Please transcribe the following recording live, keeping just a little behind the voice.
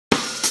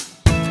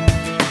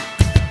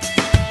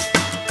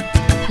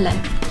Hello.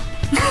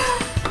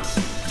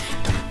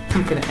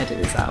 I'm going to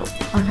edit this out.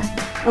 Okay.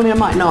 I mean, I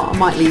might not. I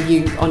might leave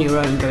you on your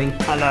own going,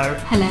 hello.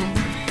 Hello.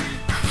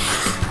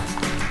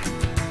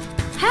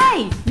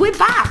 Hey, we're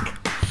back.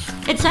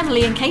 It's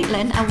Emily and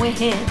Caitlin, and we're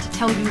here to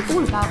tell you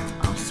all about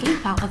our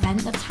Sleep Out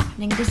event that's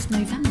happening this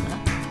November.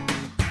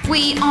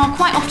 We are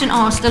quite often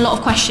asked a lot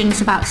of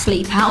questions about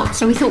Sleep Out,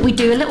 so we thought we'd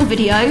do a little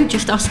video,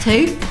 just us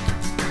two,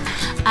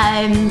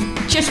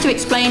 just to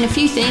explain a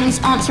few things,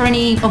 answer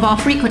any of our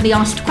frequently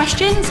asked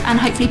questions, and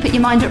hopefully put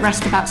your mind at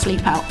rest about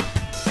Sleep Out.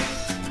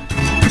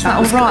 Is that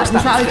all right?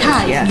 Was that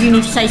okay? Yeah. You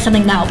need to say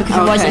something now, because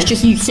otherwise it's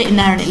just you sitting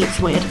there and it looks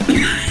weird.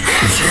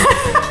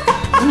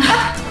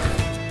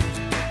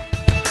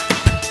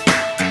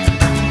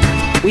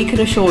 We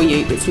can assure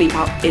you that Sleep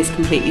Out is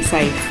completely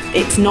safe.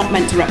 It's not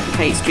meant to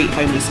replicate street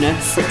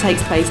homelessness. It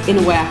takes place in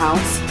a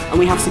warehouse, and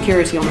we have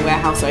security on the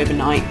warehouse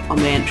overnight on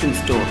the entrance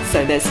door.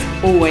 So there's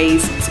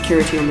always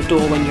security on the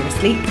door when you're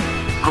asleep.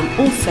 And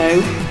also,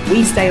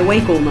 we stay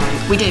awake all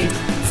night. We do.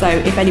 So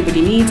if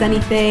anybody needs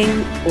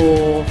anything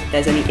or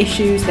there's any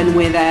issues, then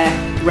we're there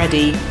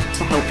ready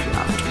to help you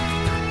out.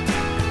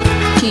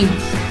 Team.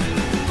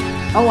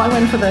 Oh, I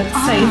went for the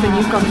safe and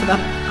you've gone for the...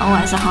 Oh,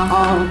 that's a hard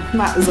one. Oh,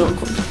 that was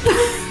awkward.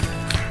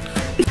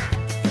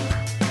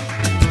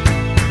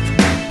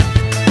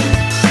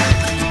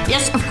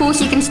 Yes, of course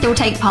you can still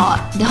take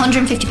part. The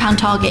 £150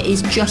 target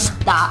is just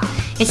that.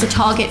 It's a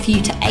target for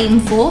you to aim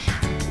for.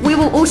 We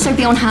will also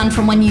be on hand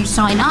from when you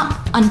sign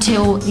up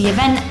until the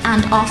event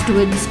and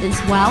afterwards as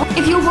well.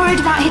 If you're worried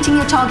about hitting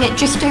your target,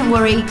 just don't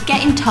worry,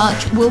 get in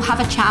touch, we'll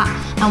have a chat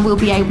and we'll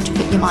be able to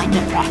put your mind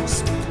at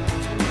rest.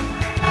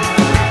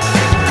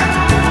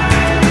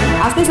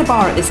 As there's a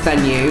bar at this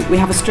venue, we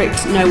have a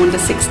strict no under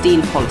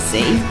 16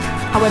 policy.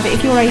 However,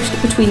 if you're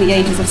aged between the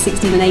ages of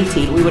 16 and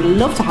 18, we would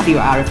love to have you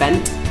at our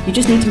event. You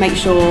just need to make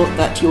sure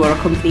that you are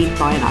accompanied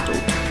by an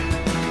adult.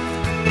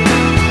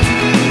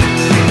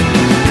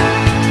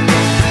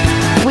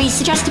 We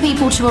suggest to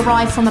people to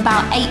arrive from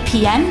about 8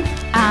 PM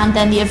and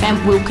then the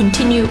event will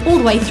continue all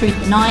the way through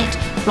the night.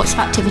 Lots of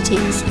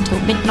activities until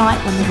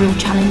midnight when the real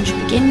challenge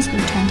begins.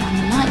 We'll turn down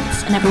the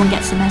lights and everyone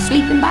gets in their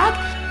sleeping bag.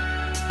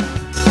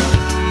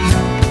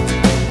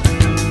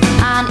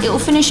 And it will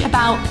finish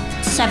about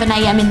 7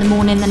 AM in the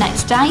morning the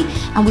next day,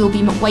 and we'll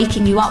be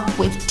waking you up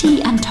with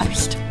tea and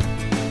toast.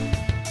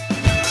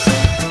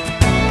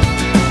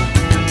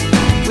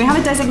 We have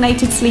a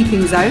designated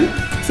sleeping zone,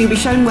 so you'll be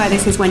shown where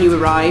this is when you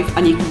arrive,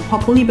 and you can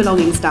pop all your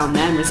belongings down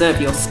there and reserve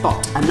your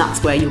spot, and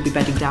that's where you'll be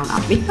bedding down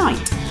at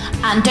midnight.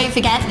 And don't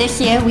forget, this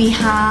year we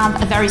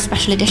have a very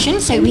special edition,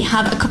 so we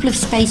have a couple of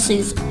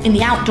spaces in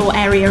the outdoor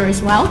area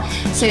as well.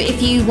 So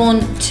if you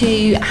want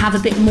to have a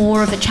bit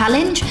more of a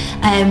challenge,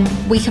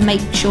 we can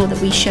make sure that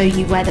we show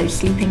you where those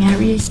sleeping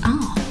areas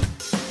are.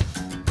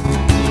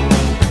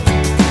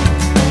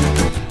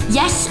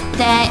 Yes,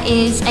 there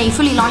is a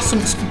fully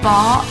licensed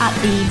bar at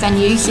the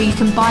venue, so you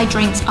can buy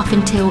drinks up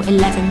until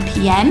 11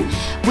 PM.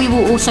 We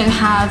will also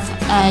have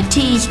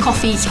teas,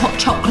 coffees, hot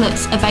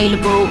chocolates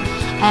available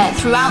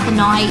throughout the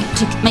night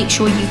to make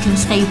sure you can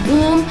stay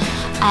warm,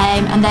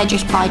 and they're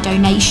just by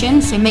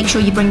donation, so make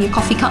sure you bring your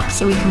coffee cup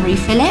so we can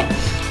refill it.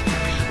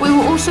 We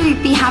will also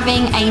be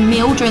having a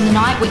meal during the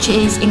night, which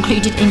is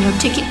included in your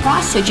ticket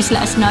price, so just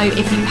let us know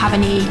if you have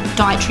any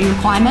dietary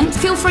requirements.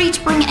 Feel free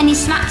to bring any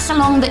snacks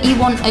along that you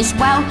want as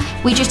well.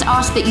 We just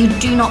ask that you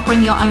do not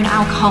bring your own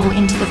alcohol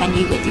into the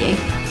venue with you.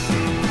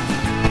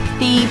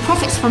 The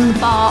profits from the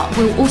bar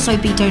will also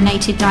be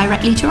donated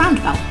directly to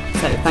Roundabout.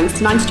 So thanks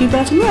to 92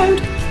 Burton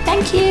Road.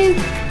 Thank you.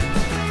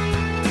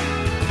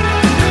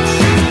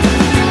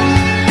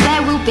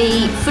 There will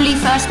be fully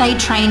first aid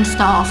trained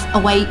staff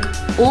awake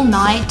all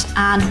night,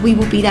 and we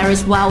will be there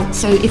as well.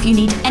 So if you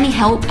need any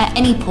help at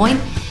any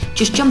point,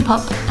 just jump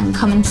up and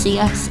come and see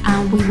us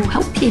and we will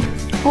help you.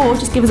 Or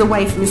just give us a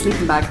wave from your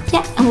sleeping bag.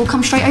 Yeah, and we'll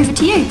come straight over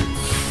to you.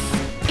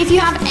 If you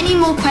have any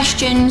more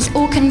questions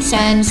or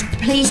concerns,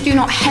 please do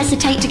not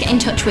hesitate to get in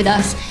touch with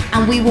us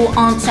and we will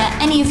answer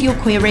any of your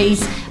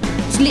queries.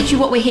 It's literally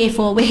what we're here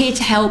for. We're here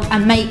to help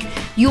and make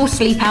your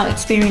Sleep Out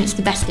experience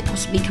the best it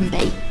possibly can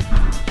be.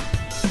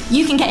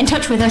 You can get in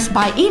touch with us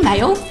by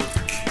email.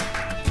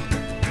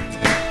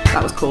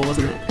 That was cool,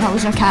 wasn't it? That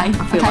was okay.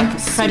 I feel like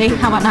it's ready?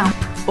 How about now?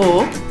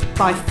 Or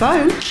by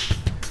phone.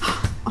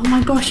 Oh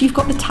my gosh, you've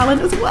got the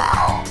talent as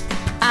well.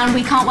 And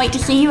we can't wait to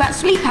see you at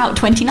Sleep Out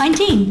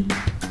 2019.